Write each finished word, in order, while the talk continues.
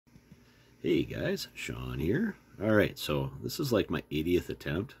Hey guys, Sean here. Alright, so this is like my 80th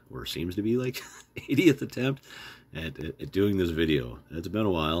attempt, or seems to be like 80th attempt at doing this video. It's been a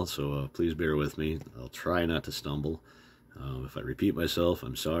while, so please bear with me. I'll try not to stumble. If I repeat myself,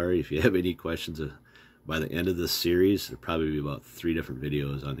 I'm sorry. If you have any questions by the end of this series, there'll probably be about 3 different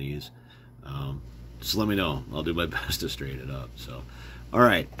videos on these. Just let me know. I'll do my best to straighten it up. So,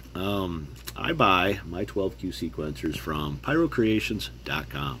 alright, I buy my 12Q sequencers from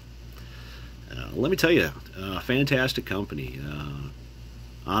pyrocreations.com. Let me tell you, fantastic company,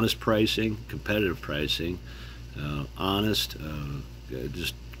 honest pricing, competitive pricing, honest,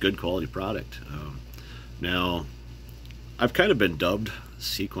 just good quality product. Now, I've kind of been dubbed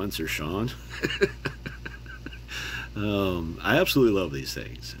Sequencer Sean. I absolutely love these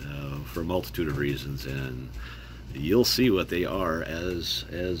things for a multitude of reasons, and you'll see what they are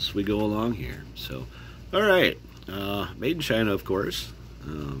as we go along here. So, all right, made in China, of course.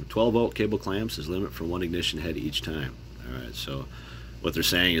 12-volt cable clamps is limit for 1 ignition head each time. Alright, so what they're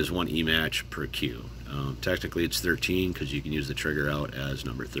saying is 1 E-match per Q. Technically it's 13 because you can use the trigger out as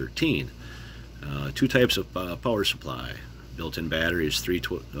number 13. 2 types of power supply. Built-in batteries, 3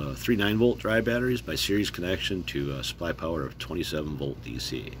 9-volt dry batteries by series connection to supply power of 27-volt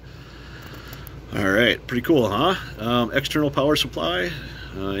DC. Alright, pretty cool, huh? External power supply,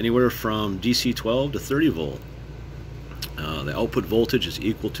 anywhere from DC 12 to 30 volt. The output voltage is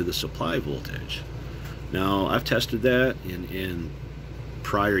equal to the supply voltage. Now, I've tested that in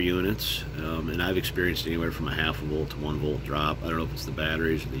prior units, and I've experienced anywhere from a ½ volt to 1 volt drop. I don't know if it's the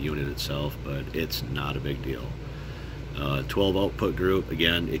batteries or the unit itself, but it's not a big deal. 12 output group,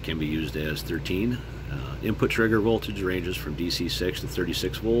 again, it can be used as 13. Input trigger voltage ranges from DC 6 to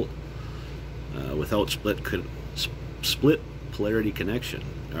 36 volt without split polarity connection.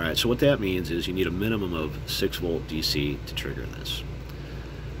 Alright, so what that means is you need a minimum of 6 volt DC to trigger this.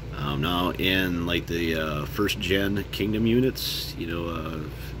 Now, in like the first gen Kingdom units, you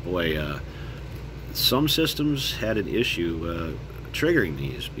know, some systems had an issue triggering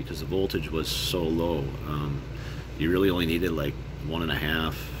these because the voltage was so low. You really only needed like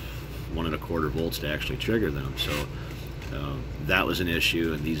 1.5, 1.25 volts to actually trigger them. So that was an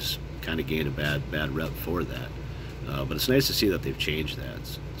issue, and these kind of gained a bad rep for that. But it's nice to see that they've changed that.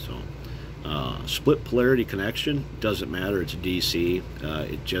 So, split polarity connection doesn't matter. It's DC.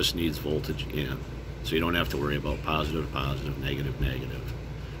 It just needs voltage in, so you don't have to worry about positive, positive, negative, negative,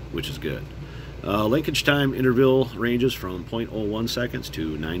 which is good. Linkage time interval ranges from 0.01 seconds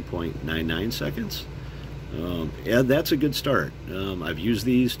to 9.99 seconds. And that's a good start. I've used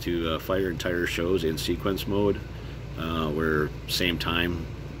these to fire entire shows in sequence mode, where same time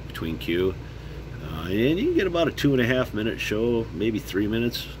between Q. And you can get about a 2.5 minute show, maybe 3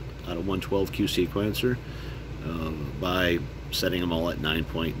 minutes out of 112Q sequencer by setting them all at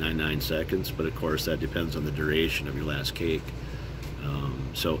 9.99 seconds. But of course, that depends on the duration of your last cake.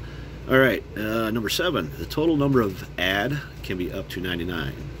 So, all right, number 7, the total number of add can be up to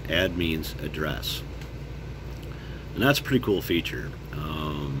 99. Add means address, and that's a pretty cool feature.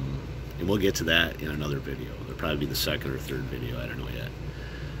 And we'll get to that in another video. It'll probably be the 2nd or 3rd video. I don't know yet.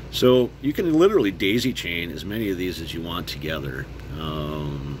 So you can literally daisy chain as many of these as you want together,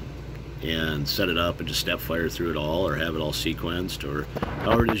 and set it up and just step fire through it all, or have it all sequenced, or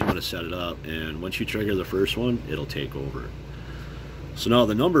however it is you want to set it up. And once you trigger the first one, it'll take over. So now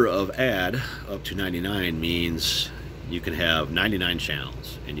the number of add up to 99 means you can have 99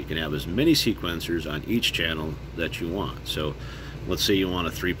 channels, and you can have as many sequencers on each channel that you want. So let's say you want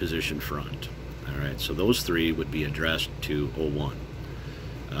a 3-position front. Alright, so those 3 would be addressed to 01.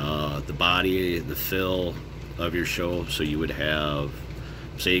 The body, the fill of your show, so you would have,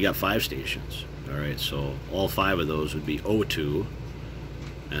 say you got 5 stations. Alright, so all 5 of those would be 02,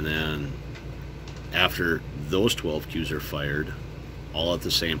 and then after those 12 Qs are fired all at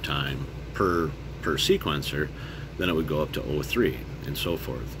the same time per sequencer, then it would go up to 03 and so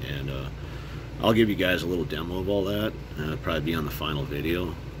forth. And I'll give you guys a little demo of all that. It'll probably be on the final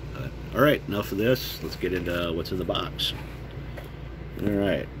video. Alright, enough of this. Let's get into what's in the box.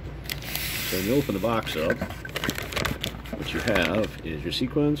 Alright, so when you open the box up, what you have is your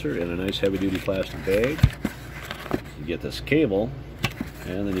sequencer in a nice heavy-duty plastic bag. You get this cable,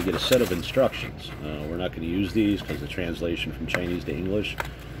 and then you get a set of instructions. We're not going to use these because the translation from Chinese to English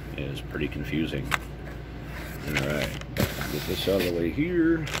is pretty confusing. Alright, get this out of the way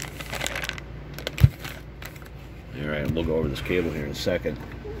here. Alright, we'll go over this cable here in a second.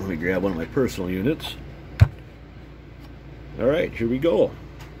 Let me grab one of my personal units. Alright, here we go.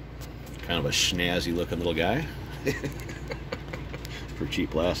 Kind of a snazzy looking little guy. For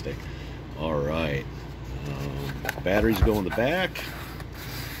cheap plastic. Alright. Batteries go in the back.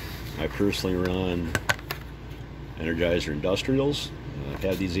 I personally run Energizer Industrials. I've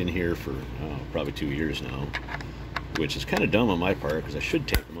had these in here for probably 2 years now, which is kind of dumb on my part because I should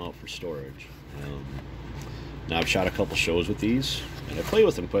take them out for storage. Now I've shot a couple shows with these, and I play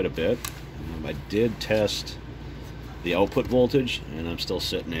with them quite a bit. I did test the output voltage, and I'm still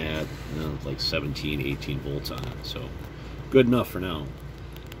sitting at like 17, 18 volts on it, so good enough for now.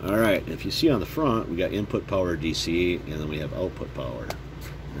 Alright, if you see on the front, we got input power DC, and then we have output power.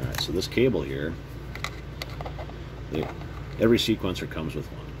 Alright, so this cable here, every sequencer comes with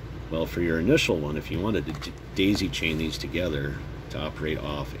one. Well, for your initial one, if you wanted to daisy chain these together to operate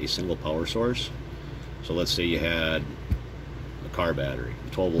off a single power source, so let's say you had a car battery, a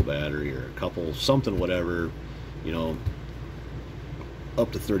 12-volt battery, or a couple, something, whatever, you know,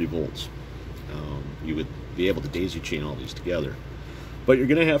 up to 30 volts. You would be able to daisy chain all these together. But you're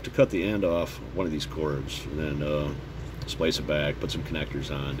going to have to cut the end off one of these cords and then splice it back, put some connectors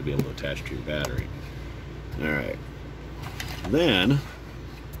on to be able to attach to your battery. Alright. Then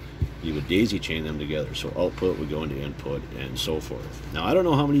you would daisy chain them together. So output would go into input and so forth. Now I don't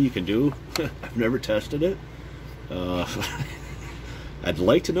know how many you can do. I've never tested it. I'd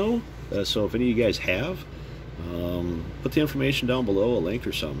like to know. So if any of you guys have, put the information down below, a link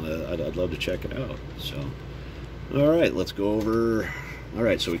or something. I'd love to check it out. So, alright, let's go over.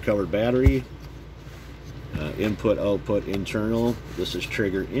 Alright, so we covered battery, input, output, internal. This is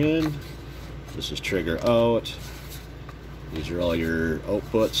trigger in. This is trigger out. These are all your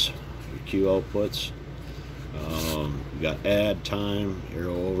outputs, your Q outputs. You got add, time,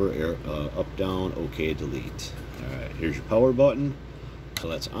 arrow over, arrow, up, down, OK, delete. Alright, here's your power button. So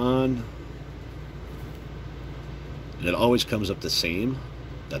that's on. And it always comes up the same.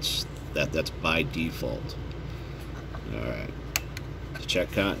 That's by default. Alright. To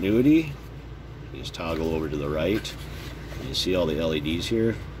check continuity, you just toggle over to the right. And you see all the LEDs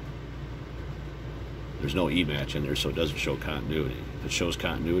here. There's no E-match in there, so it doesn't show continuity. If it shows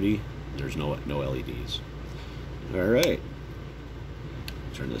continuity, there's no LEDs. Alright.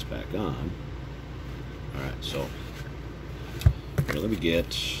 Turn this back on. Alright, so here, let me get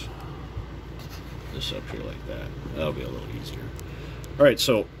this up here like that. That'll be a little easier. Alright,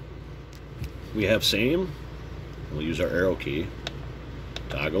 so we have same. We'll use our arrow key.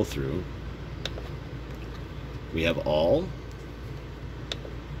 Toggle through. We have all.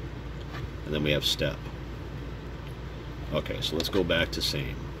 And then we have step. Okay, so let's go back to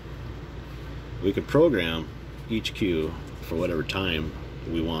same. We could program each cue for whatever time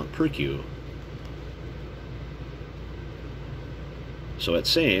we want per cue. So at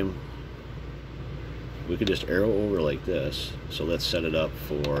same, we could just arrow over like this. So let's set it up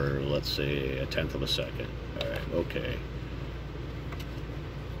for, let's say, 1/10 of a second. Alright, okay.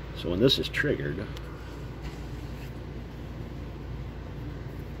 So when this is triggered,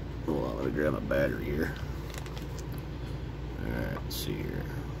 hold on, let me grab my battery here. Alright, let's see here.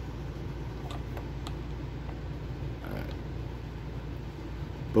 Alright.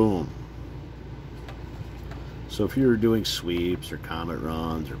 Boom. So if you were doing sweeps or comet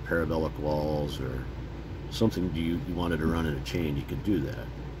runs or parabolic walls or something you wanted to run in a chain, you could do that.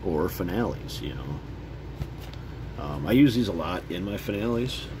 Or finales, you know. I use these a lot in my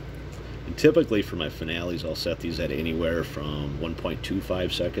finales. And typically for my finales, I'll set these at anywhere from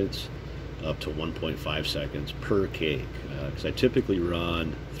 1.25 seconds up to 1.5 seconds per cake. Because I typically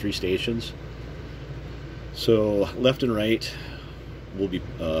run 3 stations. So left and right will be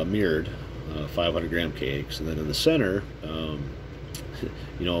mirrored, 500 gram cakes. And then in the center,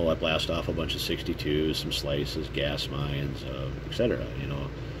 you know, I blast off a bunch of 62s, some slices, gas mines, etc. You know,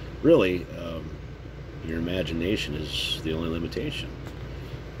 really, your imagination is the only limitation.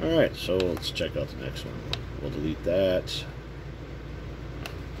 Alright, so let's check out the next one. We'll delete that.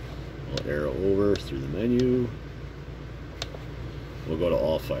 We'll arrow over through the menu. We'll go to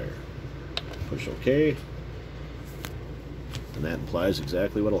all fire. Push OK. And that implies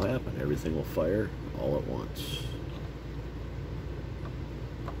exactly what will happen. Everything will fire all at once.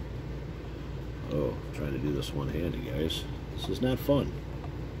 Oh, I'm trying to do this one-handed, guys. This is not fun.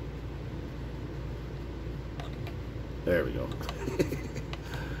 There we go.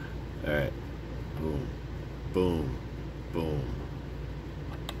 Alright. Boom. Boom. Boom.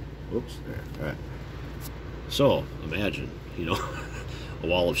 Whoops. There. Alright. So, imagine, you know, a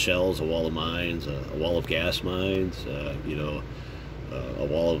wall of shells, a wall of mines, a wall of gas mines, you know, a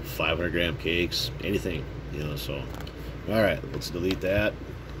wall of 500 gram cakes, anything, you know, so. Alright, let's delete that.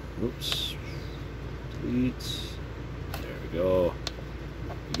 Oops. Delete. There we go.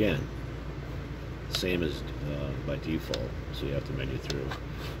 Again, same as by default, so you have to menu through.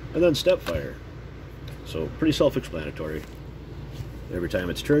 And then step fire. So pretty self-explanatory. Every time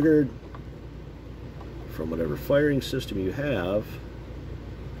it's triggered from whatever firing system you have,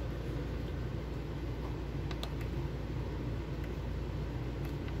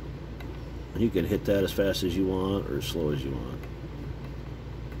 you can hit that as fast as you want or as slow as you want.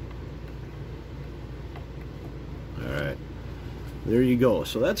 Alright, there you go.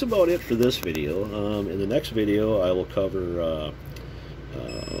 So that's about it for this video. In the next video I will cover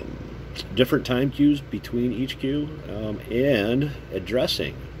different time cues between each cue and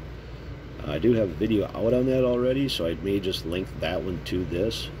addressing. I do have a video out on that already, so I may just link that one to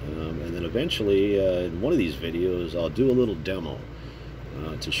this, and then eventually in one of these videos I'll do a little demo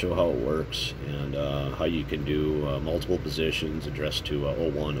to show how it works and how you can do multiple positions, address to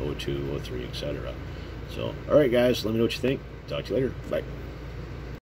 01, 02, 03, etc. So, alright guys, let me know what you think. Talk to you later. Bye.